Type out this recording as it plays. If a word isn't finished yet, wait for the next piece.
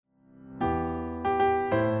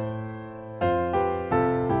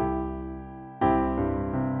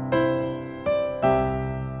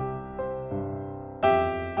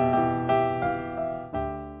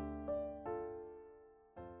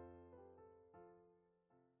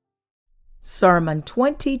Sermon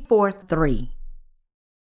 24-3.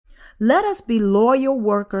 Let us be loyal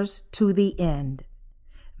workers to the end.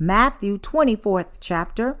 Matthew 24th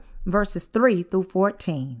chapter, verses 3 through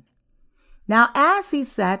 14. Now as he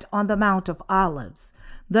sat on the Mount of Olives,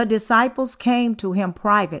 the disciples came to him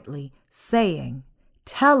privately, saying,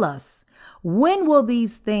 Tell us, when will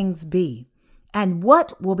these things be? And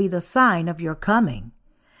what will be the sign of your coming,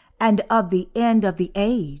 and of the end of the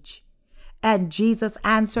age? And Jesus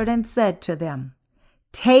answered and said to them,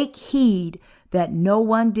 Take heed that no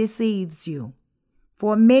one deceives you.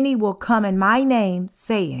 For many will come in my name,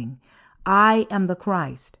 saying, I am the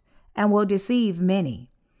Christ, and will deceive many.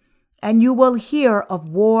 And you will hear of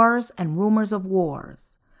wars and rumors of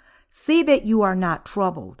wars. See that you are not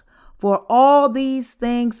troubled, for all these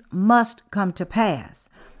things must come to pass,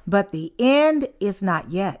 but the end is not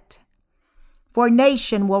yet. For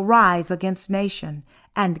nation will rise against nation,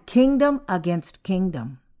 and kingdom against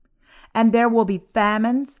kingdom. And there will be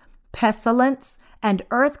famines, pestilence, and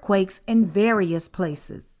earthquakes in various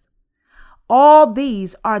places. All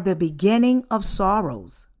these are the beginning of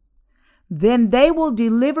sorrows. Then they will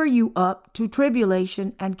deliver you up to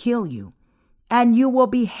tribulation and kill you, and you will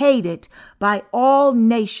be hated by all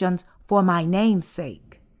nations for my name's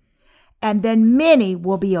sake. And then many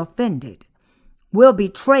will be offended, will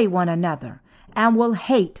betray one another, and will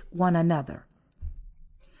hate one another.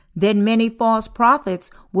 Then many false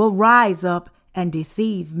prophets will rise up and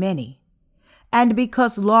deceive many. And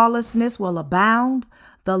because lawlessness will abound,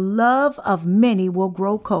 the love of many will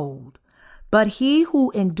grow cold. But he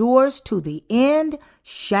who endures to the end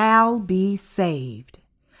shall be saved.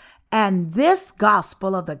 And this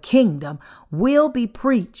gospel of the kingdom will be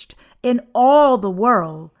preached in all the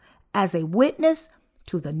world as a witness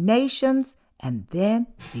to the nations, and then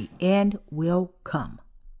the end will come.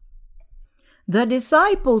 The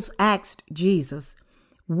disciples asked Jesus,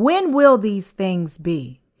 When will these things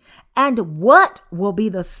be? And what will be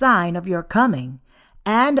the sign of your coming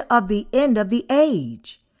and of the end of the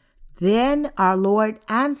age? Then our Lord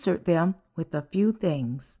answered them with a few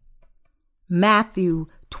things. Matthew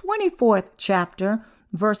 24th chapter,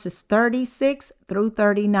 verses 36 through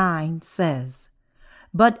 39 says,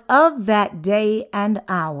 But of that day and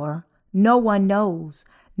hour no one knows,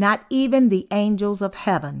 not even the angels of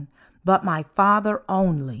heaven, but my Father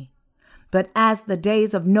only. But as the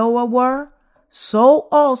days of Noah were, so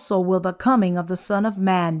also will the coming of the Son of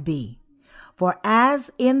Man be. For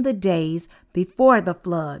as in the days before the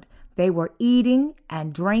flood, they were eating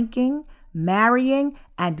and drinking, marrying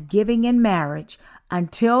and giving in marriage,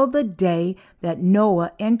 until the day that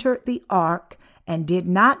Noah entered the ark, and did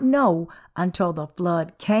not know until the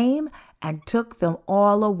flood came and took them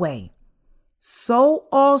all away. So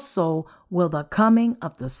also will the coming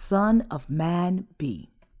of the Son of Man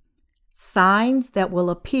be. Signs that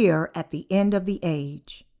will appear at the end of the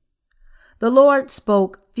age. The Lord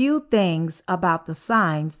spoke few things about the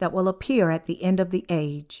signs that will appear at the end of the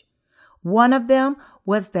age. One of them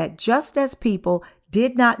was that just as people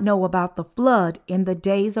did not know about the flood in the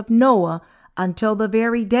days of Noah until the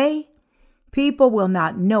very day, people will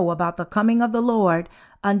not know about the coming of the Lord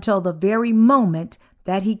until the very moment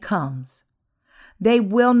that he comes. They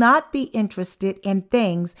will not be interested in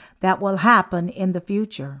things that will happen in the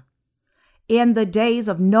future. In the days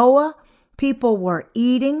of Noah, people were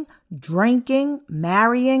eating, drinking,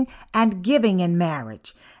 marrying, and giving in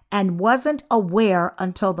marriage, and wasn't aware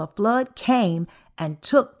until the flood came and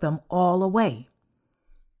took them all away.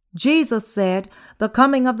 Jesus said the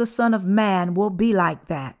coming of the Son of Man will be like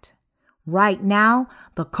that. Right now,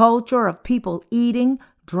 the culture of people eating,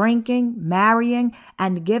 drinking, marrying,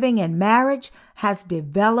 and giving in marriage has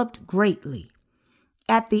developed greatly.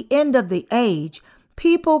 At the end of the age,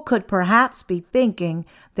 people could perhaps be thinking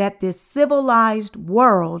that this civilized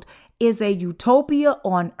world is a utopia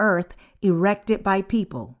on earth erected by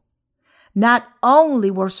people. Not only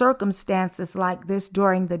were circumstances like this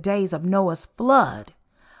during the days of Noah's flood,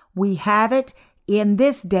 we have it in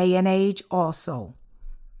this day and age also.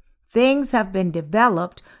 Things have been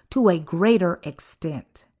developed to a greater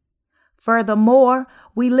extent. Furthermore,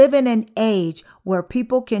 we live in an age where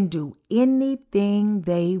people can do anything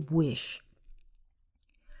they wish.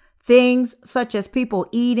 Things such as people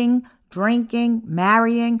eating, drinking,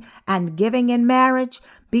 marrying, and giving in marriage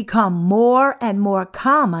become more and more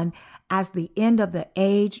common as the end of the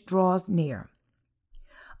age draws near.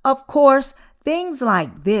 Of course, things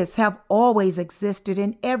like this have always existed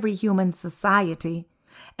in every human society,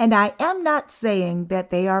 and I am not saying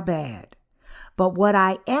that they are bad. But what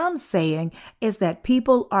I am saying is that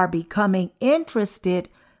people are becoming interested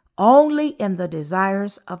only in the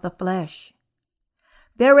desires of the flesh.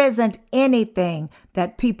 There isn't anything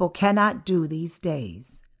that people cannot do these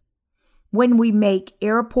days. When we make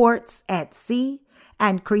airports at sea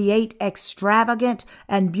and create extravagant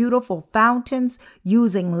and beautiful fountains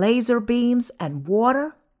using laser beams and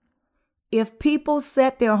water, if people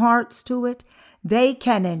set their hearts to it, they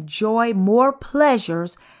can enjoy more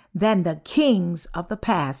pleasures than the kings of the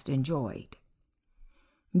past enjoyed.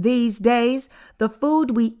 These days, the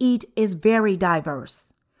food we eat is very diverse.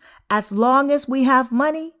 As long as we have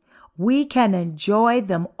money, we can enjoy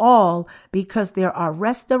them all because there are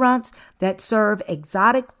restaurants that serve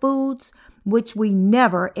exotic foods which we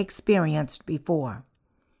never experienced before.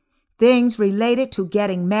 Things related to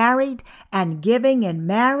getting married and giving in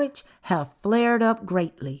marriage have flared up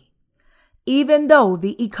greatly. Even though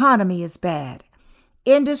the economy is bad,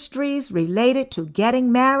 industries related to getting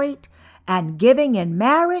married and giving in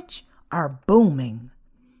marriage are booming.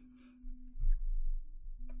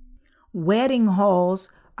 Wedding halls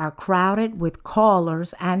are crowded with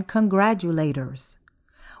callers and congratulators.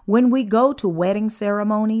 When we go to wedding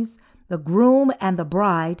ceremonies, the groom and the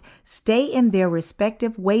bride stay in their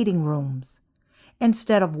respective waiting rooms.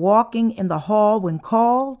 Instead of walking in the hall when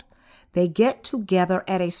called, they get together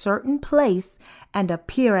at a certain place and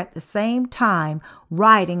appear at the same time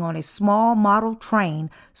riding on a small model train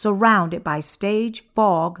surrounded by stage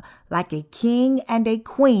fog like a king and a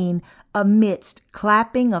queen amidst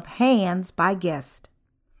clapping of hands by guests.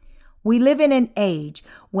 We live in an age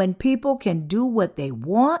when people can do what they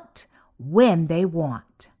want when they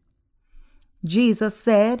want. Jesus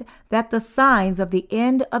said that the signs of the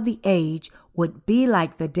end of the age would be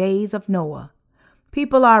like the days of Noah.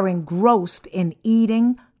 People are engrossed in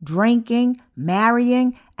eating, drinking,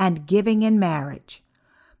 marrying, and giving in marriage.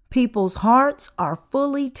 People's hearts are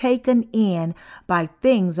fully taken in by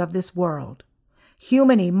things of this world.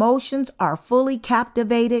 Human emotions are fully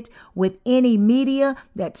captivated with any media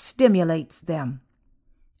that stimulates them.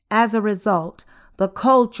 As a result, the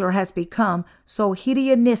culture has become so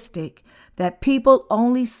hedonistic that people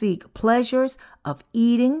only seek pleasures of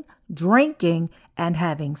eating, drinking, and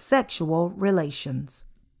having sexual relations.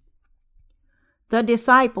 The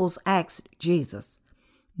disciples asked Jesus,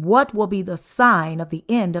 "What will be the sign of the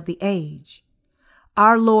end of the age?"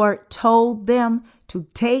 Our Lord told them to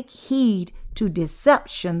take heed to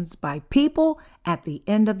deceptions by people at the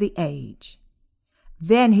end of the age.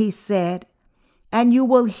 Then he said, "And you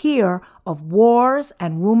will hear of wars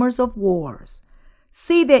and rumors of wars.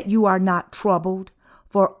 See that you are not troubled,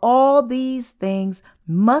 for all these things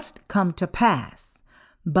must come to pass,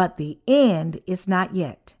 but the end is not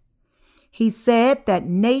yet." He said that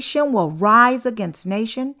nation will rise against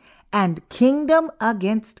nation and kingdom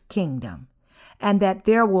against kingdom, and that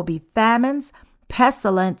there will be famines,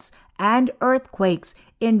 pestilence, and earthquakes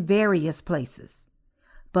in various places.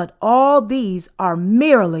 But all these are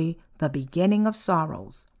merely the beginning of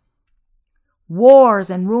sorrows. Wars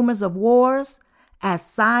and rumors of wars, as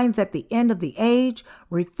signs at the end of the age,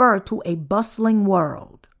 refer to a bustling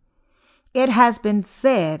world. It has been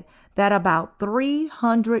said that about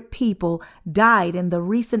 300 people died in the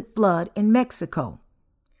recent flood in Mexico.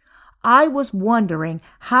 I was wondering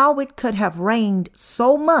how it could have rained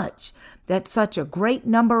so much that such a great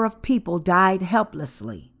number of people died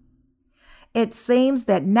helplessly. It seems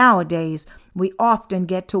that nowadays we often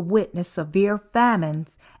get to witness severe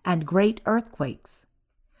famines and great earthquakes.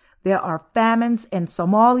 There are famines in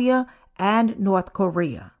Somalia and North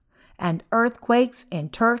Korea, and earthquakes in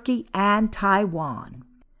Turkey and Taiwan.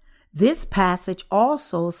 This passage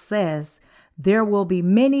also says there will be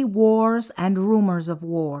many wars and rumors of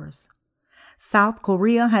wars. South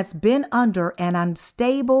Korea has been under an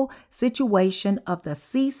unstable situation of the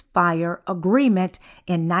ceasefire agreement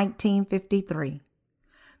in 1953.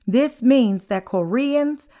 This means that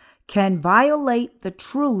Koreans can violate the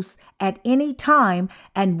truce at any time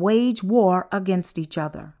and wage war against each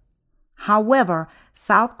other. However,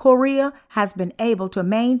 South Korea has been able to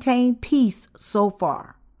maintain peace so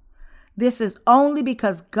far. This is only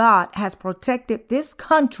because God has protected this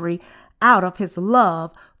country out of his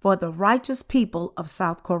love for the righteous people of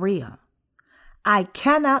South Korea. I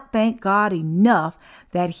cannot thank God enough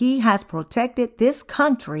that he has protected this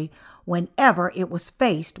country whenever it was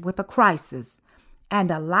faced with a crisis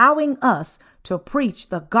and allowing us to preach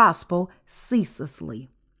the gospel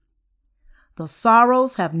ceaselessly. The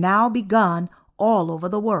sorrows have now begun all over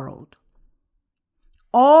the world.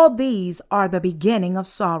 All these are the beginning of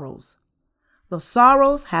sorrows. The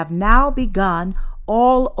sorrows have now begun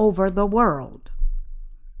all over the world.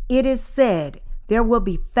 It is said there will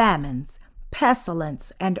be famines,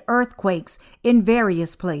 pestilence, and earthquakes in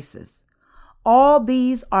various places. All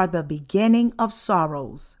these are the beginning of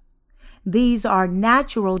sorrows. These are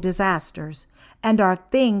natural disasters and are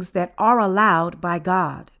things that are allowed by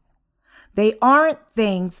God. They aren't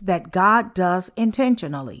things that God does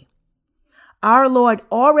intentionally. Our Lord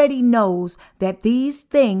already knows that these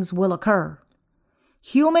things will occur.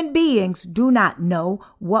 Human beings do not know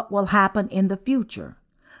what will happen in the future,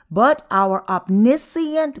 but our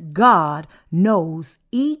omniscient God knows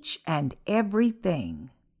each and everything.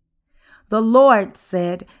 The Lord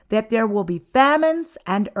said that there will be famines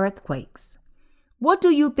and earthquakes. What do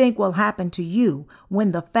you think will happen to you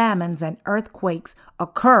when the famines and earthquakes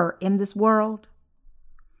occur in this world?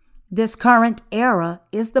 This current era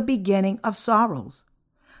is the beginning of sorrows.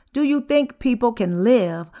 Do you think people can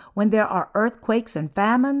live when there are earthquakes and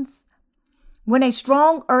famines? When a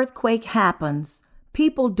strong earthquake happens,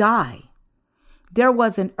 people die. There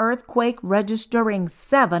was an earthquake registering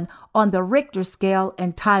 7 on the Richter scale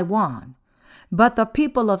in Taiwan, but the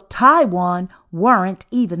people of Taiwan weren't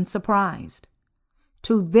even surprised.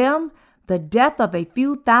 To them, the death of a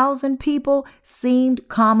few thousand people seemed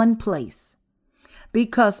commonplace.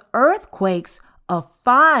 Because earthquakes of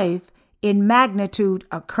 5 in magnitude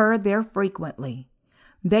occur there frequently,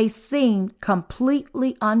 they seemed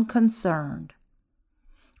completely unconcerned.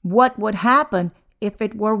 What would happen if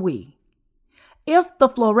it were we? If the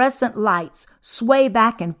fluorescent lights sway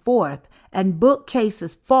back and forth and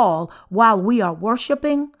bookcases fall while we are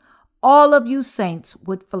worshiping, all of you saints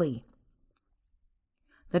would flee.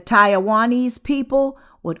 The Taiwanese people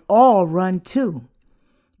would all run too,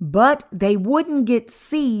 but they wouldn't get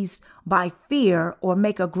seized by fear or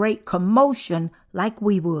make a great commotion like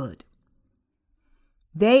we would.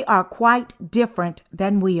 They are quite different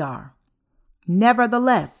than we are.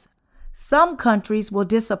 Nevertheless, some countries will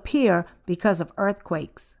disappear because of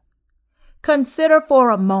earthquakes. Consider for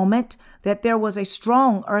a moment that there was a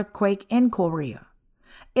strong earthquake in Korea.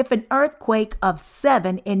 If an earthquake of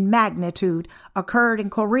 7 in magnitude occurred in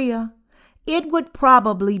Korea, it would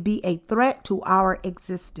probably be a threat to our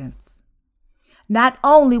existence. Not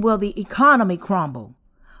only will the economy crumble,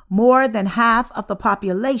 more than half of the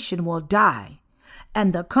population will die,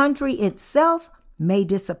 and the country itself may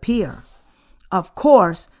disappear. Of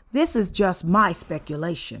course, this is just my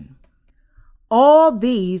speculation. All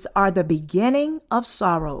these are the beginning of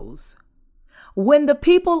sorrows. When the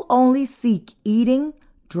people only seek eating,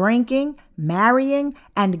 drinking, marrying,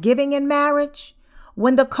 and giving in marriage,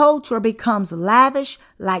 when the culture becomes lavish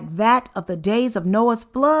like that of the days of Noah's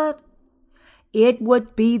flood, it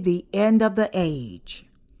would be the end of the age.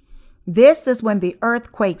 This is when the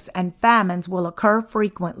earthquakes and famines will occur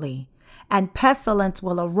frequently, and pestilence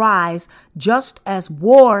will arise just as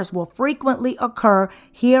wars will frequently occur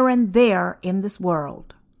here and there in this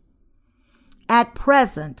world. At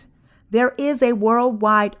present, there is a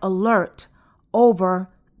worldwide alert over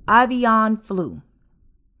avian flu.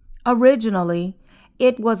 Originally,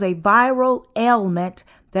 it was a viral ailment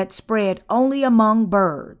that spread only among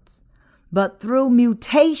birds, but through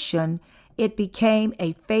mutation, it became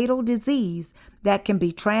a fatal disease that can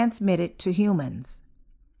be transmitted to humans.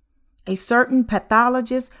 A certain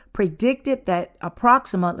pathologist predicted that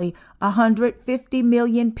approximately 150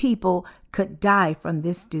 million people could die from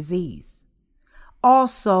this disease.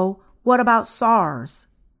 Also, what about SARS?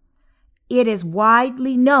 It is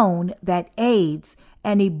widely known that AIDS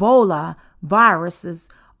and Ebola viruses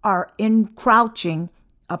are encroaching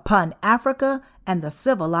upon Africa and the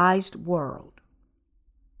civilized world.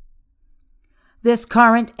 This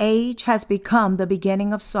current age has become the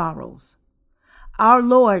beginning of sorrows. Our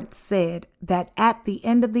Lord said that at the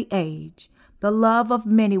end of the age, the love of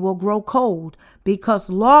many will grow cold because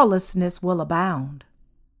lawlessness will abound.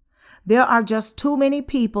 There are just too many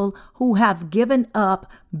people who have given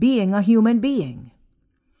up being a human being.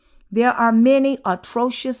 There are many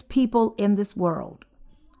atrocious people in this world.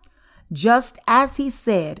 Just as he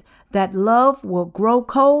said that love will grow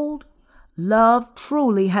cold, love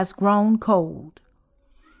truly has grown cold.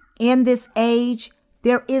 In this age,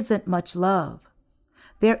 there isn't much love.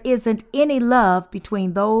 There isn't any love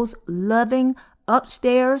between those living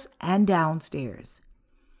upstairs and downstairs.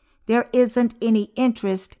 There isn't any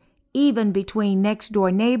interest even between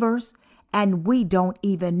next-door neighbors, and we don't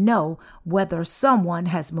even know whether someone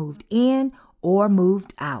has moved in or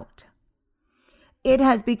moved out. It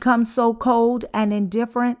has become so cold and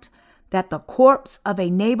indifferent that the corpse of a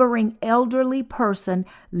neighboring elderly person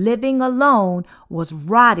living alone was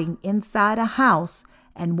rotting inside a house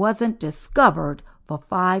and wasn't discovered for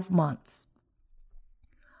 5 months.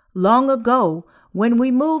 Long ago, when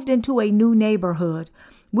we moved into a new neighborhood,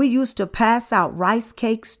 we used to pass out rice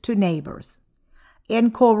cakes to neighbors.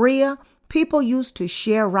 In Korea, people used to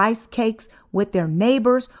share rice cakes with their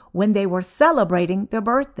neighbors when they were celebrating their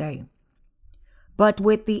birthday. But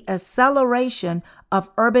with the acceleration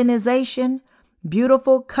of urbanization,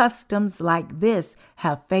 beautiful customs like this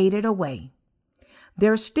have faded away.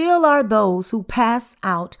 There still are those who pass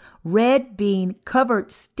out red bean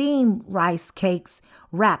covered steamed rice cakes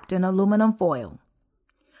wrapped in aluminum foil.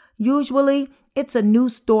 Usually, it's a new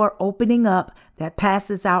store opening up that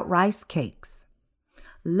passes out rice cakes.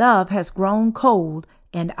 Love has grown cold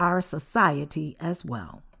in our society as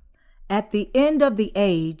well. At the end of the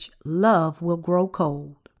age, love will grow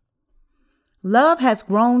cold. Love has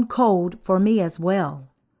grown cold for me as well.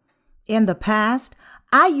 In the past,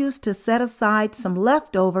 I used to set aside some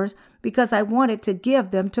leftovers because I wanted to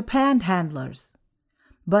give them to panhandlers.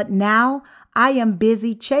 But now I am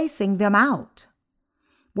busy chasing them out.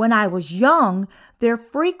 When I was young, there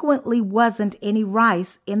frequently wasn't any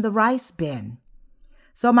rice in the rice bin.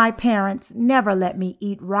 So my parents never let me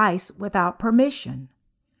eat rice without permission.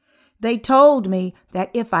 They told me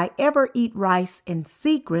that if I ever eat rice in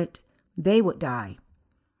secret, they would die.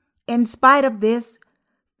 In spite of this,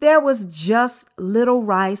 there was just little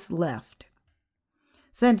rice left.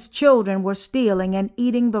 Since children were stealing and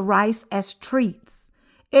eating the rice as treats,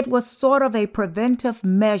 it was sort of a preventive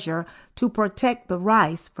measure to protect the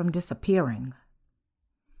rice from disappearing.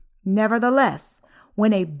 Nevertheless,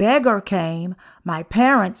 when a beggar came, my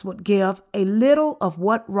parents would give a little of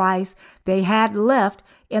what rice they had left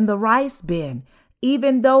in the rice bin,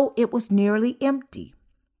 even though it was nearly empty.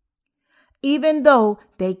 Even though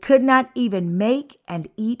they could not even make and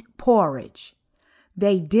eat porridge,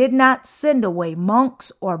 they did not send away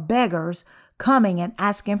monks or beggars coming and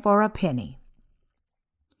asking for a penny.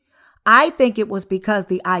 I think it was because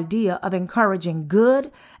the idea of encouraging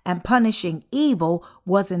good and punishing evil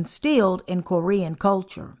was instilled in Korean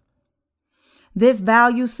culture. This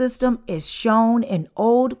value system is shown in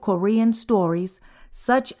old Korean stories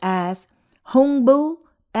such as Hungbu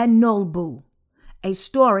and Nolbu, a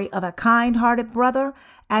story of a kind-hearted brother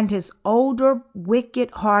and his older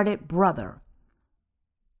wicked-hearted brother.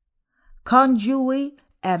 Konjui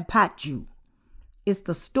and Patju is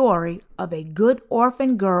the story of a good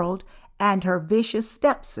orphan girl and her vicious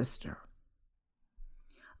stepsister.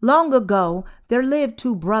 Long ago, there lived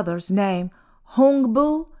two brothers named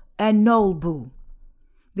Hungbu and Nolbu.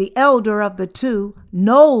 The elder of the two,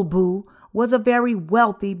 Nolbu, was a very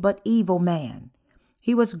wealthy but evil man.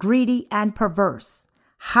 He was greedy and perverse.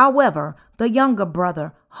 However, the younger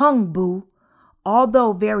brother, Hungbu,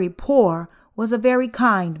 although very poor, was a very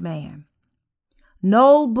kind man.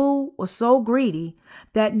 Nolbu was so greedy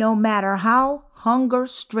that no matter how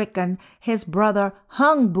hunger-stricken his brother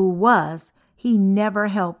Hungbu was, he never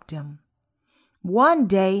helped him. One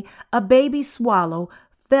day, a baby swallow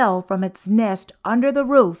fell from its nest under the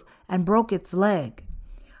roof and broke its leg.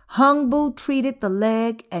 Hungbu treated the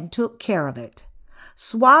leg and took care of it.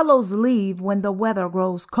 Swallows leave when the weather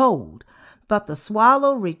grows cold, but the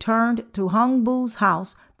swallow returned to Hungbu's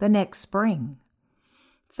house the next spring.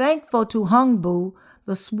 Thankful to Hungbu,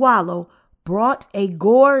 the swallow brought a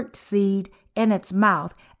gourd seed in its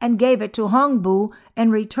mouth and gave it to Hungbu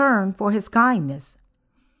in return for his kindness.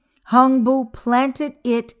 Hungbu planted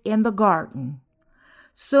it in the garden.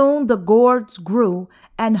 Soon the gourds grew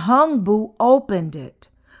and Hungbu opened it.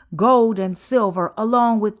 Gold and silver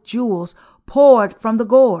along with jewels poured from the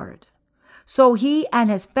gourd. So he and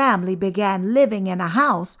his family began living in a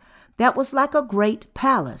house that was like a great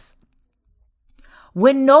palace.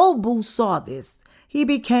 When Nobu saw this, he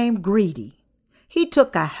became greedy. He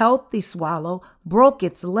took a healthy swallow, broke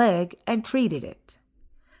its leg, and treated it.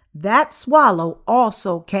 That swallow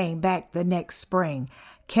also came back the next spring,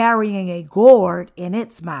 carrying a gourd in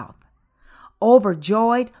its mouth.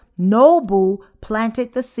 Overjoyed, Nobu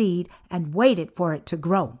planted the seed and waited for it to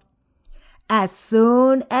grow. As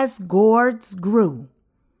soon as gourds grew,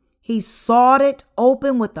 he sawed it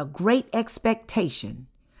open with a great expectation.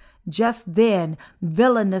 Just then,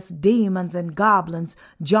 villainous demons and goblins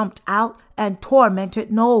jumped out and tormented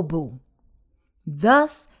Nobu.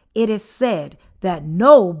 Thus, it is said that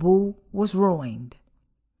Nobu was ruined.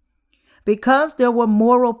 Because there were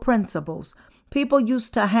moral principles, people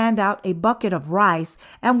used to hand out a bucket of rice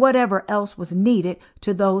and whatever else was needed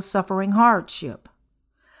to those suffering hardship.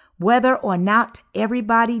 Whether or not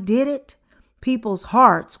everybody did it, people's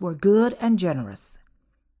hearts were good and generous.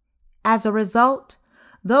 As a result,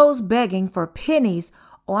 those begging for pennies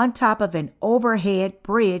on top of an overhead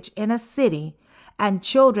bridge in a city and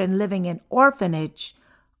children living in orphanage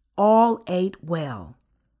all ate well.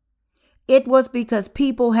 It was because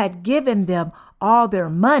people had given them all their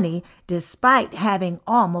money despite having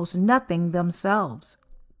almost nothing themselves.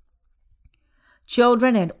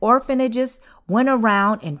 Children in orphanages went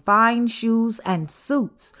around in fine shoes and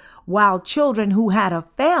suits, while children who had a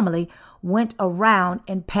family went around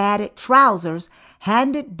in padded trousers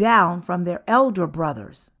handed down from their elder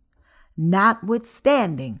brothers.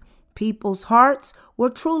 Notwithstanding, people's hearts were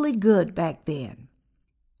truly good back then.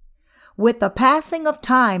 With the passing of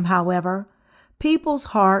time, however, people's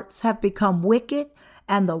hearts have become wicked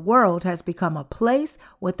and the world has become a place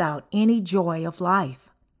without any joy of life.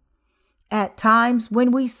 At times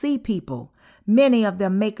when we see people, many of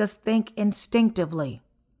them make us think instinctively,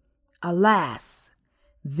 alas,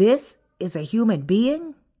 this is a human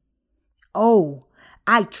being? Oh,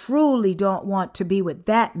 I truly don't want to be with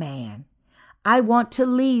that man. I want to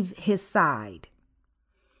leave his side.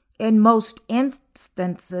 In most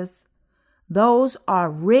instances, those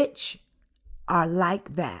are rich are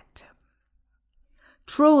like that.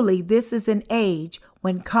 Truly, this is an age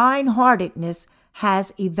when kind-heartedness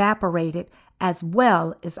has evaporated as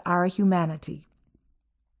well as our humanity.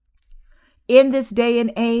 In this day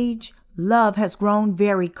and age, love has grown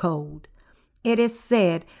very cold. It is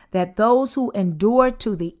said that those who endure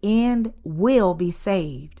to the end will be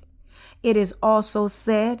saved. It is also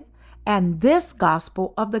said, and this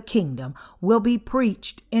gospel of the kingdom will be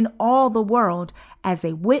preached in all the world as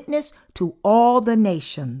a witness to all the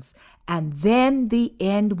nations, and then the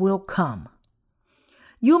end will come.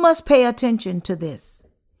 You must pay attention to this.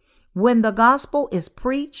 When the gospel is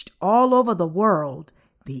preached all over the world,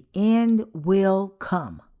 the end will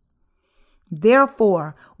come.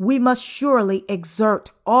 Therefore, we must surely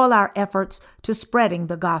exert all our efforts to spreading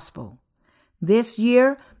the gospel. This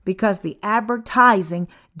year, because the advertising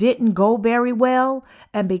didn't go very well,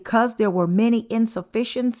 and because there were many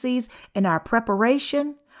insufficiencies in our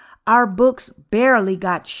preparation, our books barely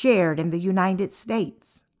got shared in the United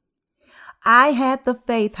States. I had the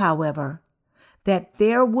faith, however, that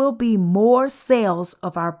there will be more sales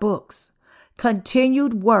of our books,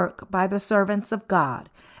 continued work by the servants of God,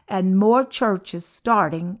 and more churches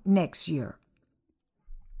starting next year.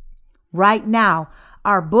 Right now,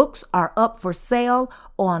 our books are up for sale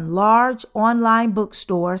on large online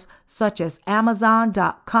bookstores such as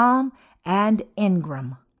Amazon.com and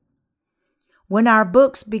Ingram. When our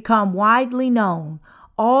books become widely known,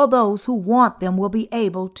 all those who want them will be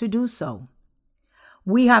able to do so.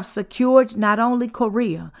 We have secured not only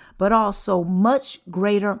Korea, but also much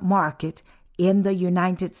greater market in the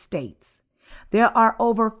United States. There are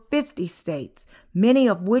over 50 states, many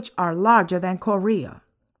of which are larger than Korea.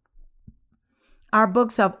 Our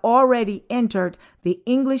books have already entered the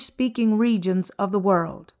English-speaking regions of the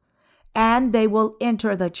world, and they will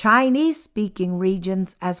enter the Chinese-speaking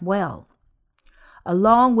regions as well.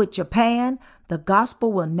 Along with Japan, the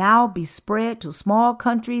gospel will now be spread to small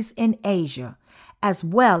countries in Asia, as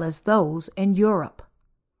well as those in Europe.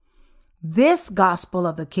 This gospel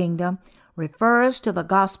of the kingdom refers to the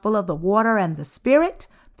gospel of the water and the Spirit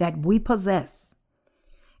that we possess.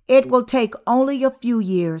 It will take only a few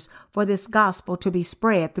years for this gospel to be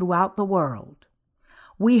spread throughout the world.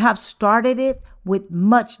 We have started it with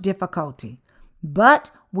much difficulty,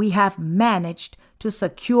 but we have managed to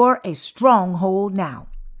secure a stronghold now.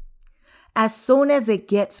 As soon as it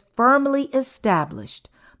gets firmly established,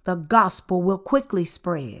 the gospel will quickly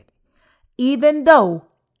spread, even though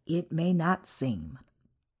it may not seem.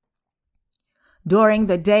 During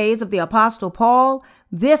the days of the Apostle Paul,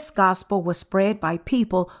 this gospel was spread by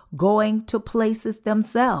people going to places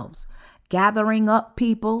themselves, gathering up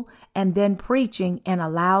people, and then preaching in a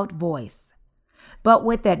loud voice. But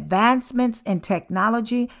with advancements in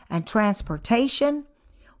technology and transportation,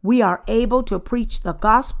 we are able to preach the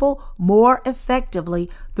gospel more effectively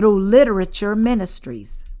through literature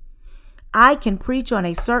ministries. I can preach on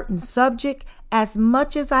a certain subject as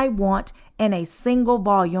much as I want in a single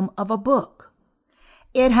volume of a book.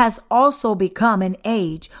 It has also become an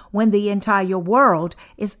age when the entire world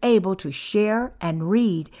is able to share and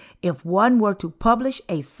read if one were to publish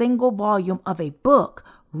a single volume of a book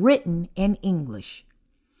written in English.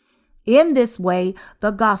 In this way,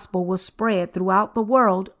 the gospel will spread throughout the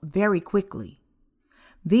world very quickly.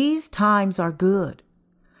 These times are good,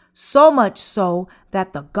 so much so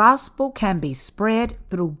that the gospel can be spread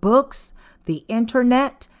through books, the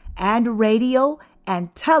internet, and radio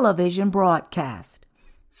and television broadcast.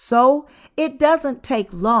 So it doesn't take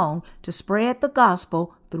long to spread the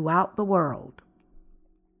gospel throughout the world.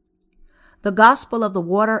 The gospel of the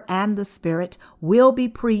water and the Spirit will be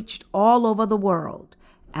preached all over the world,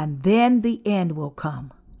 and then the end will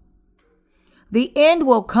come. The end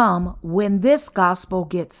will come when this gospel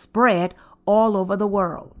gets spread all over the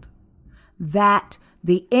world. That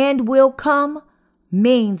the end will come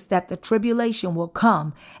means that the tribulation will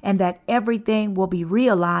come and that everything will be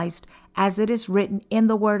realized as it is written in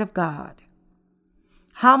the Word of God.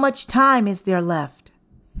 How much time is there left?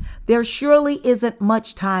 There surely isn't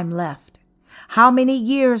much time left. How many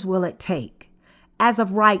years will it take? As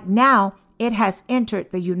of right now, it has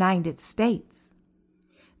entered the United States.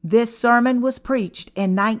 This sermon was preached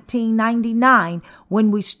in 1999 when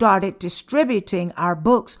we started distributing our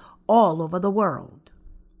books all over the world.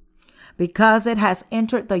 Because it has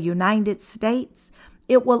entered the United States,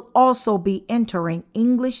 it will also be entering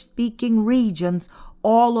English-speaking regions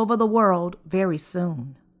all over the world very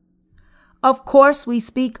soon. Of course, we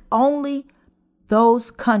speak only those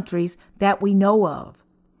countries that we know of,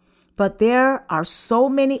 but there are so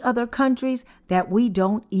many other countries that we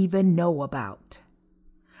don't even know about.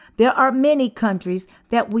 There are many countries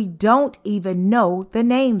that we don't even know the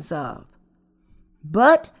names of,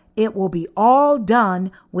 but it will be all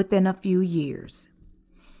done within a few years.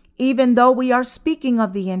 Even though we are speaking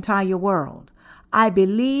of the entire world, I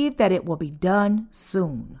believe that it will be done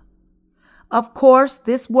soon. Of course,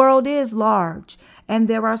 this world is large and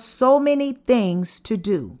there are so many things to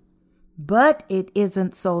do, but it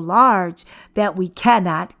isn't so large that we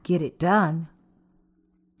cannot get it done.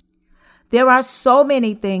 There are so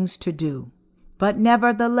many things to do, but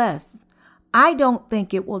nevertheless, I don't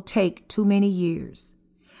think it will take too many years.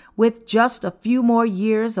 With just a few more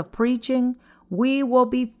years of preaching, we will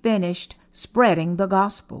be finished spreading the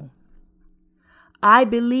gospel. I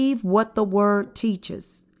believe what the word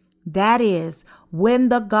teaches. That is, when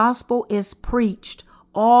the gospel is preached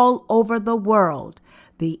all over the world,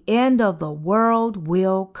 the end of the world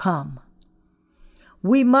will come.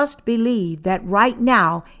 We must believe that right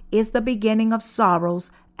now is the beginning of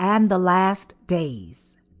sorrows and the last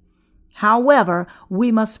days. However,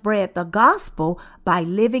 we must spread the gospel by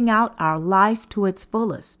living out our life to its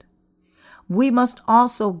fullest. We must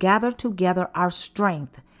also gather together our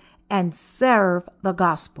strength and serve the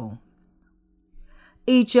gospel.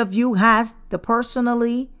 Each of you has to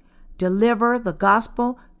personally deliver the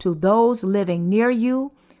gospel to those living near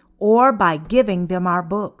you or by giving them our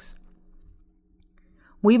books.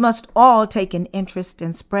 We must all take an interest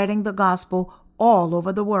in spreading the gospel all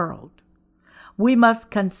over the world. We must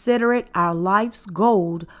consider it our life's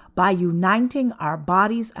goal by uniting our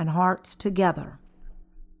bodies and hearts together.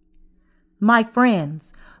 My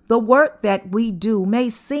friends, the work that we do may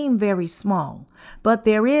seem very small, but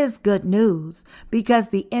there is good news because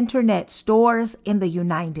the internet stores in the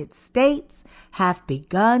United States have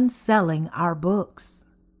begun selling our books.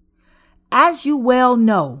 As you well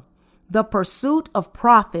know, the pursuit of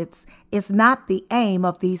profits is not the aim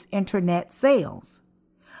of these internet sales.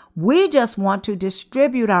 We just want to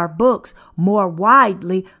distribute our books more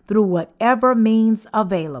widely through whatever means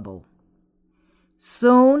available.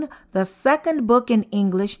 Soon, the second book in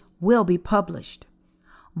English will be published.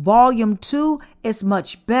 Volume 2 is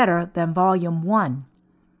much better than Volume 1.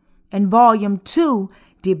 In Volume 2,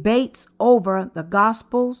 debates over the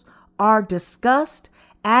Gospels are discussed,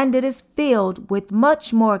 and it is filled with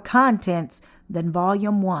much more contents than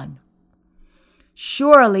Volume 1.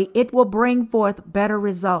 Surely it will bring forth better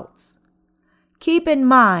results. Keep in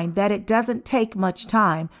mind that it doesn't take much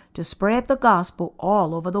time to spread the gospel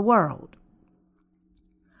all over the world.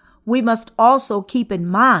 We must also keep in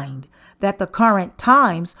mind that the current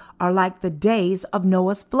times are like the days of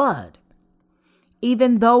Noah's flood.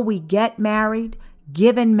 Even though we get married,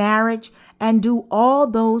 give in marriage, and do all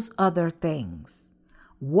those other things,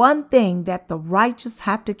 one thing that the righteous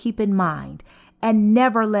have to keep in mind and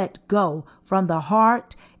never let go from the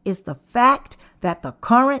heart is the fact that the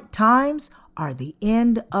current times are the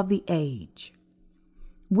end of the age.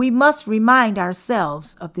 We must remind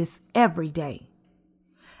ourselves of this every day.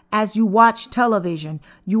 As you watch television,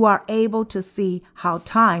 you are able to see how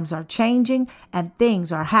times are changing and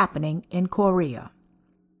things are happening in Korea.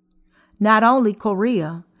 Not only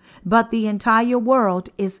Korea, but the entire world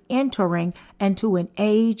is entering into an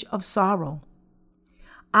age of sorrow.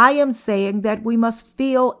 I am saying that we must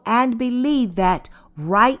feel and believe that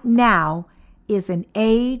right now is an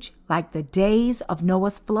age like the days of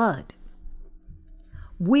Noah's flood.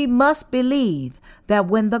 We must believe that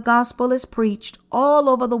when the gospel is preached all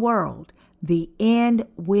over the world, the end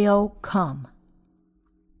will come.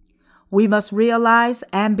 We must realize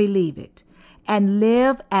and believe it and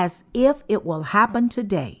live as if it will happen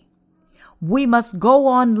today. We must go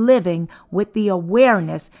on living with the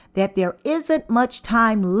awareness that there isn't much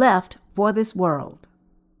time left for this world.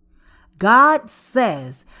 God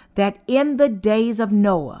says that in the days of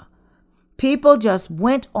Noah, people just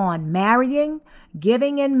went on marrying,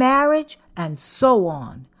 giving in marriage, and so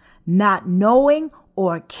on, not knowing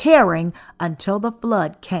or caring until the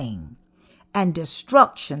flood came and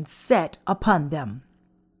destruction set upon them.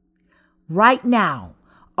 Right now,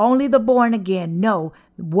 Only the born again know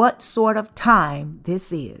what sort of time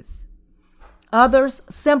this is. Others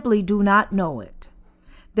simply do not know it.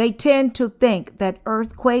 They tend to think that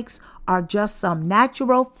earthquakes are just some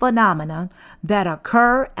natural phenomenon that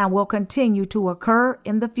occur and will continue to occur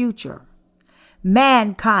in the future.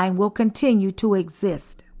 Mankind will continue to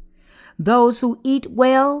exist. Those who eat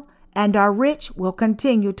well and are rich will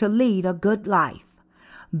continue to lead a good life.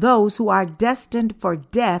 Those who are destined for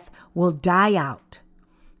death will die out.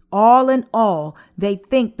 All in all, they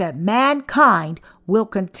think that mankind will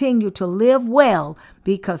continue to live well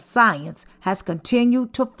because science has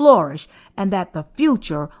continued to flourish and that the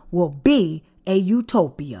future will be a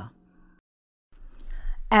utopia.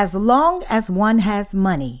 As long as one has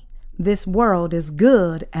money, this world is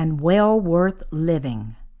good and well worth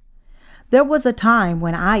living. There was a time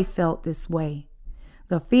when I felt this way.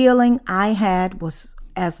 The feeling I had was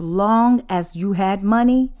as long as you had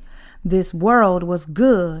money, this world was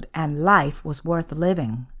good and life was worth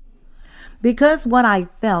living. Because what I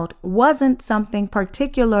felt wasn't something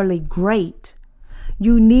particularly great,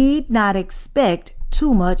 you need not expect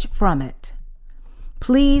too much from it.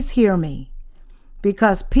 Please hear me,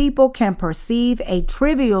 because people can perceive a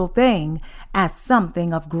trivial thing as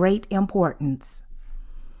something of great importance.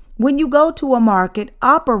 When you go to a market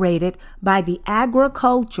operated by the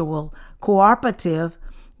agricultural cooperative,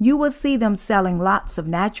 you will see them selling lots of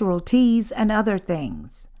natural teas and other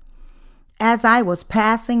things. As I was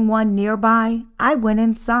passing one nearby, I went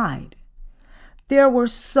inside. There were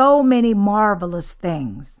so many marvelous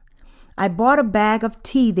things. I bought a bag of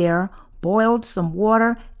tea there, boiled some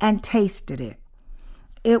water, and tasted it.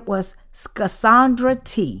 It was Cassandra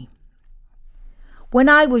tea. When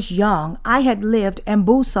I was young, I had lived in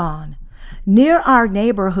Busan. Near our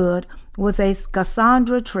neighborhood was a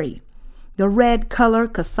Cassandra tree. The red color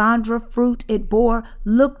Cassandra fruit it bore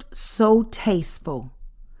looked so tasteful.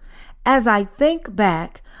 As I think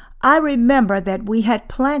back, I remember that we had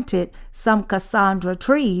planted some Cassandra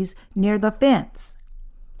trees near the fence.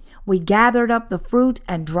 We gathered up the fruit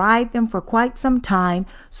and dried them for quite some time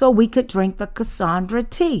so we could drink the Cassandra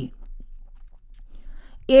tea.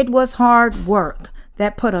 It was hard work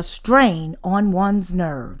that put a strain on one's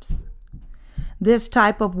nerves. This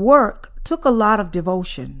type of work took a lot of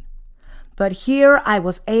devotion. But here I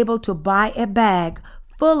was able to buy a bag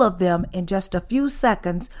full of them in just a few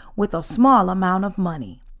seconds with a small amount of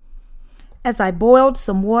money. As I boiled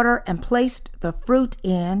some water and placed the fruit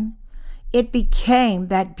in, it became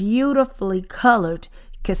that beautifully colored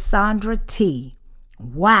Cassandra tea.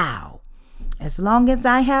 Wow! As long as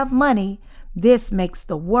I have money, this makes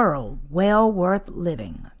the world well worth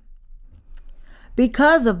living.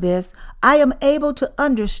 Because of this, I am able to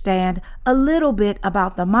understand a little bit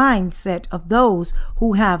about the mindset of those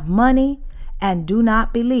who have money and do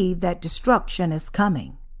not believe that destruction is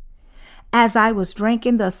coming. As I was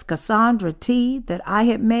drinking the Cassandra tea that I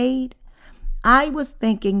had made, I was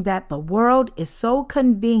thinking that the world is so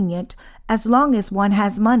convenient as long as one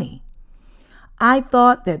has money. I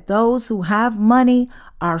thought that those who have money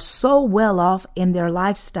are so well off in their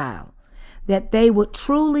lifestyle that they would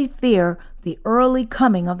truly fear the early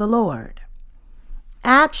coming of the Lord.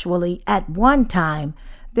 Actually, at one time,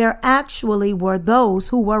 there actually were those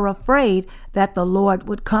who were afraid that the Lord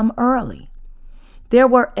would come early. There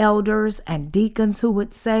were elders and deacons who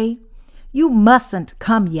would say, "You mustn't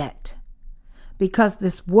come yet," because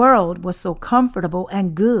this world was so comfortable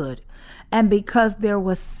and good, and because there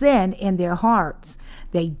was sin in their hearts,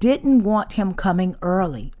 they didn't want him coming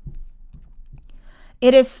early.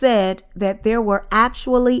 It is said that there were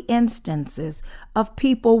actually instances of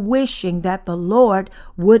people wishing that the Lord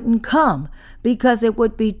wouldn't come because it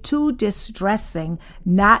would be too distressing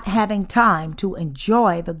not having time to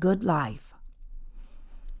enjoy the good life.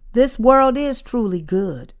 This world is truly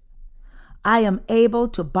good. I am able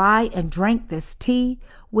to buy and drink this tea,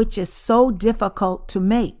 which is so difficult to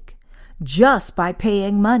make, just by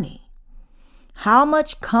paying money. How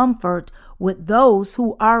much comfort would those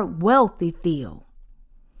who are wealthy feel?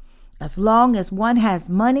 As long as one has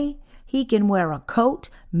money, he can wear a coat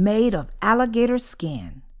made of alligator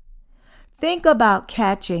skin. Think about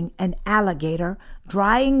catching an alligator,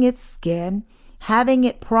 drying its skin, having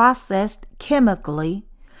it processed chemically,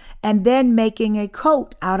 and then making a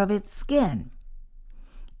coat out of its skin.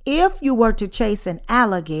 If you were to chase an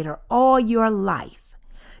alligator all your life,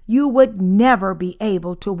 you would never be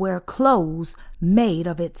able to wear clothes made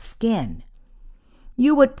of its skin.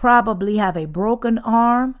 You would probably have a broken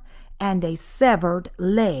arm and a severed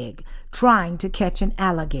leg trying to catch an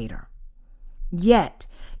alligator. Yet,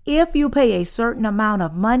 if you pay a certain amount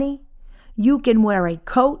of money, you can wear a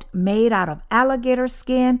coat made out of alligator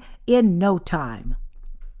skin in no time.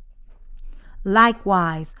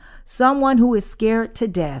 Likewise, someone who is scared to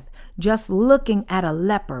death just looking at a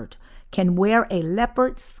leopard can wear a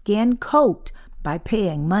leopard skin coat by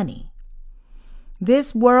paying money.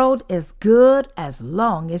 This world is good as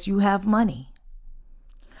long as you have money.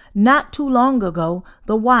 Not too long ago,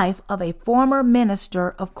 the wife of a former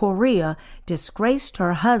minister of Korea disgraced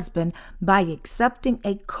her husband by accepting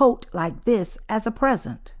a coat like this as a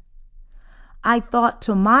present. I thought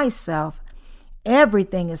to myself,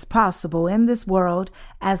 everything is possible in this world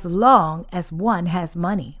as long as one has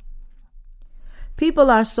money.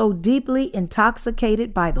 People are so deeply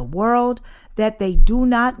intoxicated by the world that they do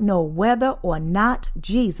not know whether or not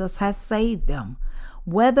Jesus has saved them,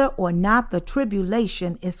 whether or not the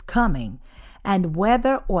tribulation is coming, and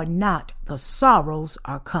whether or not the sorrows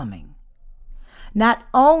are coming. Not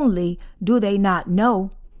only do they not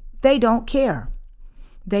know, they don't care.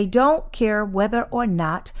 They don't care whether or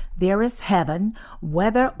not there is heaven,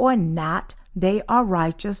 whether or not they are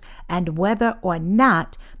righteous, and whether or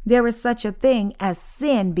not there is such a thing as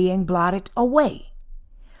sin being blotted away.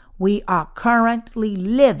 We are currently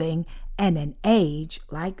living in an age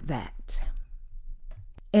like that.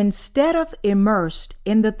 Instead of immersed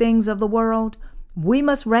in the things of the world, we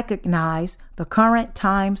must recognize the current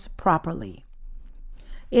times properly.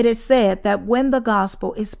 It is said that when the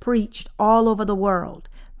gospel is preached all over the world,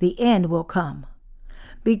 the end will come.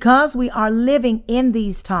 Because we are living in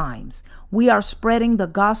these times, we are spreading the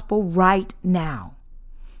gospel right now.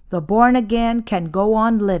 The born again can go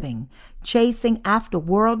on living, chasing after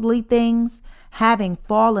worldly things, having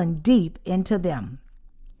fallen deep into them.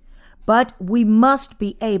 But we must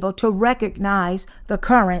be able to recognize the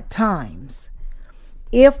current times.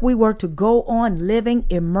 If we were to go on living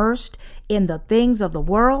immersed in the things of the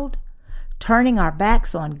world, turning our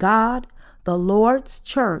backs on God, the Lord's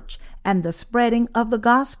church, and the spreading of the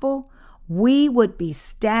gospel, we would be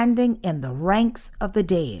standing in the ranks of the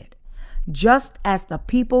dead, just as the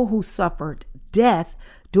people who suffered death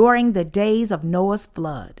during the days of Noah's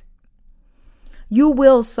flood. You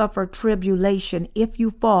will suffer tribulation if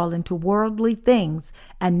you fall into worldly things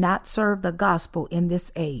and not serve the gospel in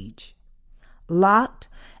this age. Lot,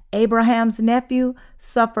 Abraham's nephew,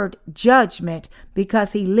 suffered judgment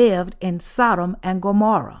because he lived in Sodom and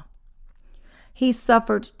Gomorrah. He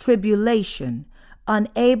suffered tribulation,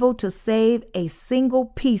 unable to save a single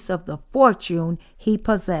piece of the fortune he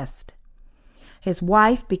possessed. His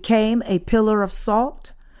wife became a pillar of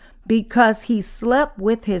salt. Because he slept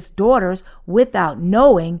with his daughters without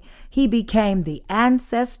knowing, he became the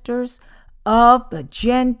ancestors of the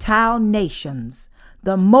Gentile nations,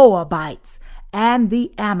 the Moabites and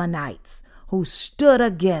the Ammonites, who stood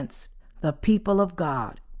against the people of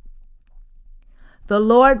God. The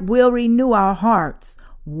Lord will renew our hearts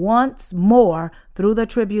once more through the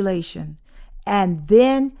tribulation, and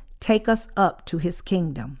then take us up to his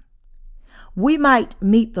kingdom. We might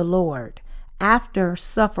meet the Lord after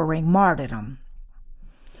suffering martyrdom.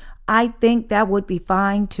 I think that would be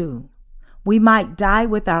fine too. We might die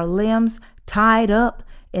with our limbs tied up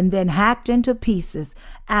and then hacked into pieces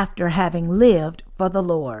after having lived for the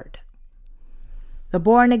Lord. The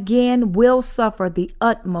born again will suffer the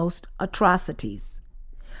utmost atrocities.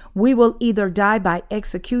 We will either die by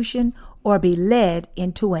execution or be led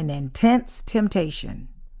into an intense temptation.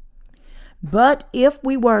 But if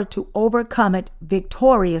we were to overcome it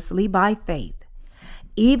victoriously by faith,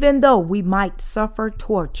 even though we might suffer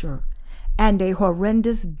torture and a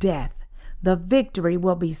horrendous death, the victory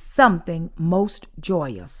will be something most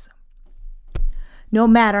joyous. No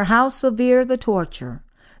matter how severe the torture,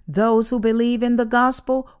 those who believe in the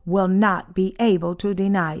gospel will not be able to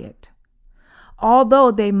deny it. Although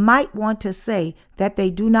they might want to say that they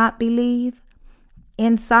do not believe,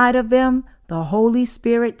 inside of them, the Holy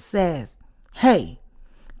Spirit says, "Hey,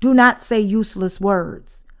 do not say useless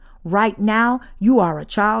words. Right now, you are a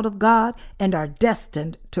child of God and are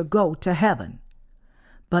destined to go to heaven.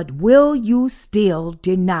 But will you still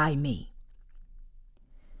deny me?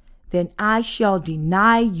 Then I shall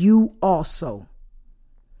deny you also."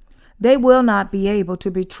 They will not be able to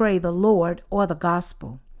betray the Lord or the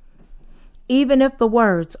gospel. Even if the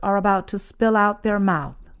words are about to spill out their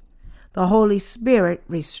mouth, the Holy Spirit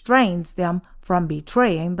restrains them from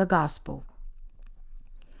betraying the gospel.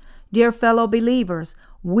 Dear fellow believers,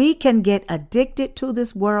 we can get addicted to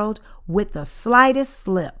this world with the slightest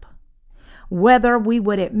slip. Whether we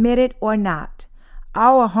would admit it or not,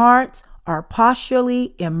 our hearts are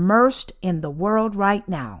partially immersed in the world right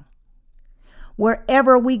now.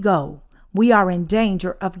 Wherever we go, we are in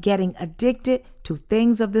danger of getting addicted to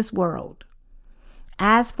things of this world.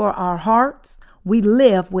 As for our hearts, we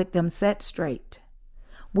live with them set straight.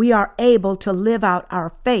 We are able to live out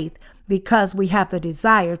our faith because we have the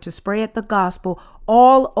desire to spread the gospel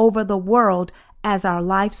all over the world as our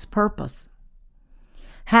life's purpose.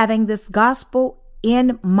 Having this gospel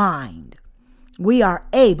in mind, we are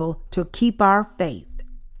able to keep our faith.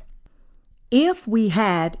 If we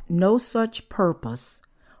had no such purpose,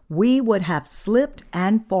 we would have slipped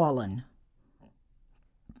and fallen.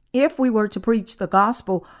 If we were to preach the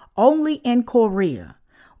gospel only in Korea,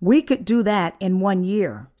 we could do that in 1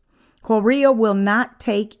 year. Korea will not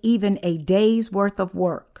take even a day's worth of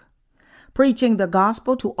work. Preaching the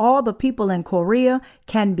gospel to all the people in Korea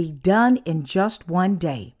can be done in just 1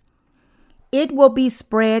 day. It will be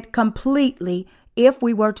spread completely if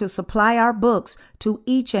we were to supply our books to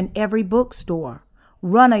each and every bookstore,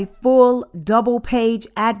 run a full double-page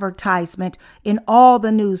advertisement in all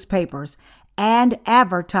the newspapers, and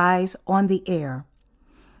advertise on the air.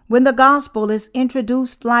 When the gospel is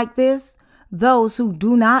introduced like this, those who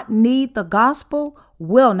do not need the gospel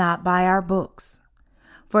will not buy our books.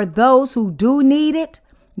 For those who do need it,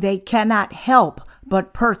 they cannot help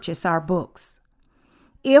but purchase our books.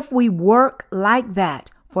 If we work like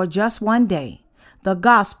that for just 1 day, the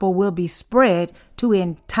gospel will be spread to the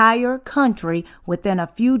entire country within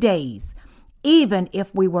a few days, even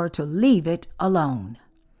if we were to leave it alone.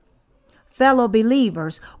 Fellow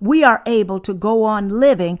believers, we are able to go on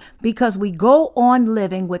living because we go on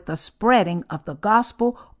living with the spreading of the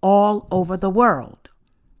gospel all over the world.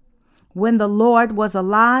 When the Lord was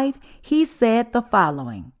alive, he said the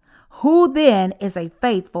following: "Who then is a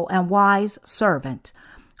faithful and wise servant,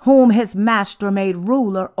 whom his master made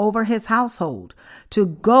ruler over his household, to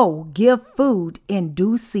go give food in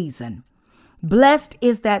due season? Blessed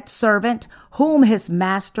is that servant whom his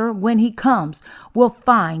master, when he comes, will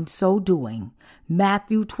find so doing."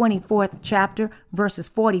 Matthew 24th chapter, verses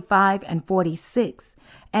 45 and 46.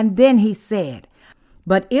 And then he said,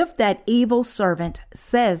 "But if that evil servant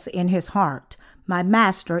says in his heart, 'My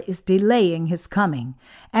master is delaying his coming,'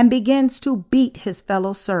 and begins to beat his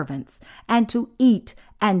fellow servants, and to eat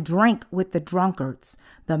and drink with the drunkards,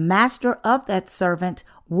 the master of that servant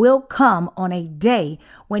will come on a day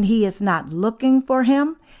when he is not looking for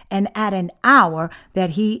him, and at an hour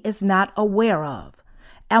that he is not aware of,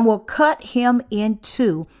 and will cut him in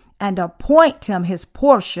two, and appoint him his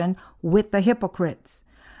portion with the hypocrites."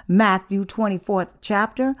 Matthew 24th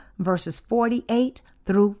chapter, verses 48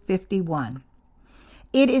 through 51.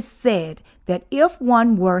 It is said that if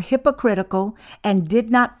one were hypocritical and did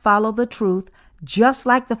not follow the truth, just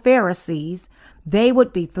like the Pharisees, they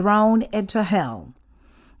would be thrown into hell.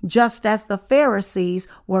 Just as the Pharisees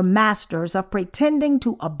were masters of pretending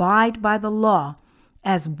to abide by the law,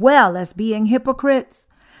 as well as being hypocrites,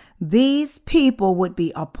 these people would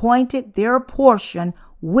be appointed their portion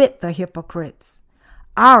with the hypocrites.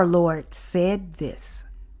 Our Lord said this: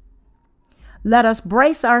 "Let us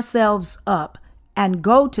brace ourselves up and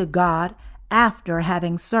go to God after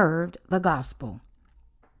having served the gospel."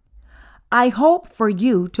 I hope for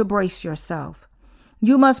you to brace yourself.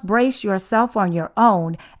 You must brace yourself on your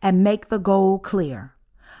own and make the goal clear.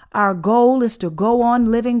 Our goal is to go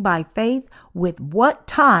on living by faith with what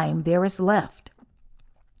time there is left.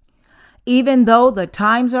 Even though the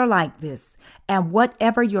times are like this, and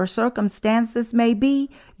whatever your circumstances may be,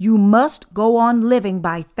 you must go on living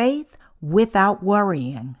by faith without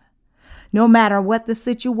worrying. No matter what the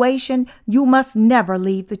situation, you must never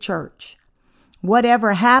leave the church.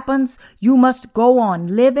 Whatever happens, you must go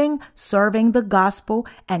on living, serving the gospel,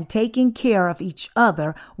 and taking care of each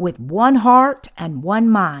other with one heart and one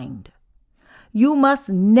mind. You must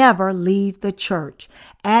never leave the church,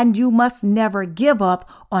 and you must never give up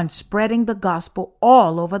on spreading the gospel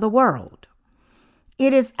all over the world.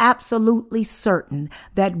 It is absolutely certain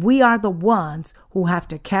that we are the ones who have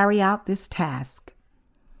to carry out this task.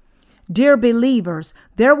 Dear believers,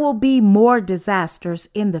 there will be more disasters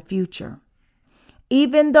in the future.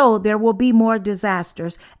 Even though there will be more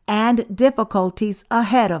disasters and difficulties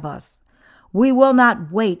ahead of us, we will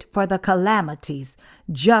not wait for the calamities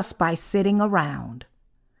just by sitting around.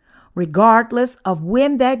 Regardless of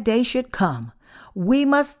when that day should come, we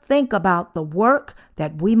must think about the work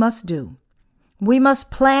that we must do. We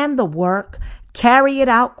must plan the work, carry it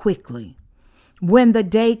out quickly. When the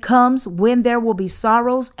day comes when there will be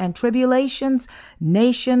sorrows and tribulations,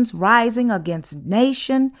 nations rising against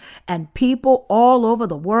nation, and people all over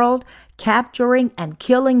the world capturing and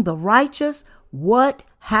killing the righteous, what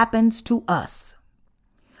happens to us?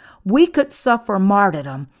 We could suffer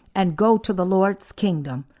martyrdom and go to the Lord's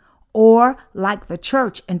kingdom, or like the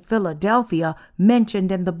church in Philadelphia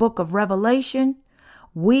mentioned in the book of Revelation,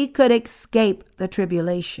 we could escape the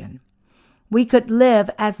tribulation. We could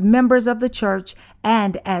live as members of the church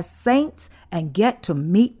and as saints and get to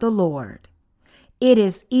meet the Lord. It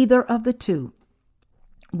is either of the two.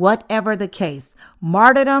 Whatever the case,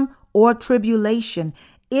 martyrdom or tribulation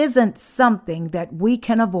isn't something that we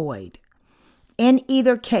can avoid. In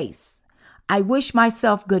either case, I wish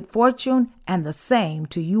myself good fortune and the same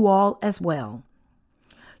to you all as well.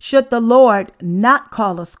 Should the Lord not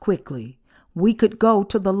call us quickly, we could go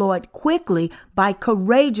to the Lord quickly by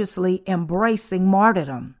courageously embracing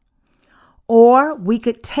martyrdom. Or we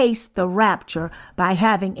could taste the rapture by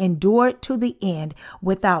having endured to the end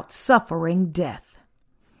without suffering death.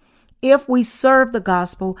 If we serve the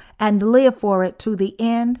gospel and live for it to the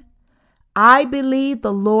end, I believe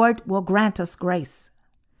the Lord will grant us grace.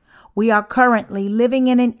 We are currently living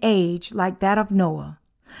in an age like that of Noah.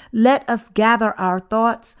 Let us gather our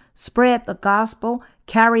thoughts, spread the gospel,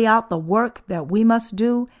 carry out the work that we must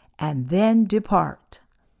do, and then depart.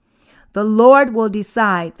 The Lord will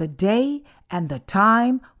decide the day and the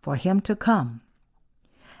time for him to come.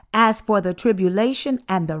 As for the tribulation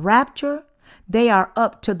and the rapture, they are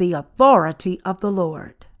up to the authority of the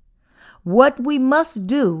Lord. What we must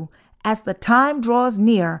do as the time draws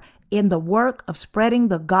near in the work of spreading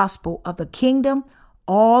the gospel of the kingdom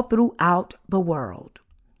all throughout the world.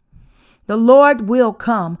 The Lord will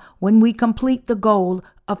come when we complete the goal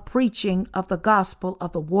of preaching of the gospel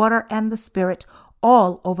of the water and the Spirit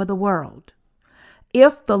all over the world.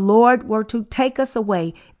 If the Lord were to take us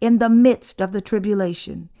away in the midst of the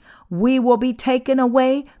tribulation, we will be taken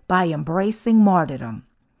away by embracing martyrdom.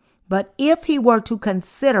 But if he were to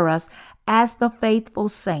consider us as the faithful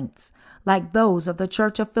saints, like those of the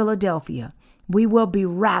Church of Philadelphia, we will be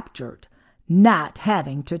raptured, not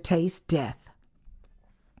having to taste death.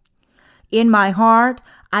 In my heart,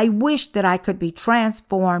 I wish that I could be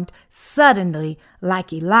transformed suddenly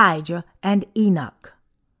like Elijah and Enoch.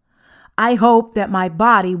 I hope that my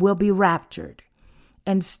body will be raptured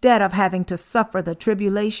instead of having to suffer the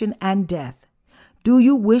tribulation and death. Do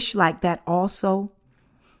you wish like that also?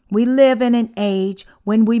 We live in an age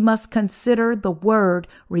when we must consider the word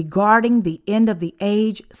regarding the end of the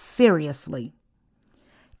age seriously.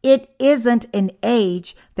 It isn't an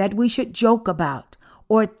age that we should joke about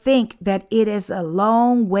or think that it is a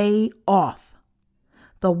long way off.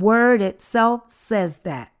 The word itself says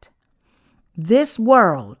that. This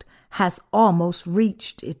world has almost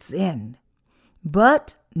reached its end.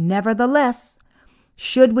 But nevertheless,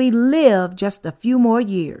 should we live just a few more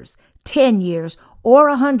years, 10 years, or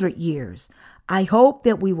 100 years, I hope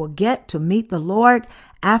that we will get to meet the Lord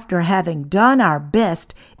after having done our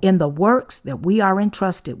best in the works that we are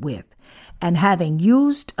entrusted with, and having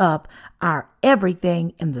used up our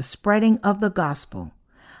everything in the spreading of the gospel.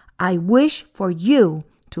 I wish for you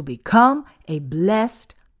to become a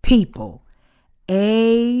blessed people.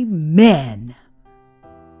 Amen.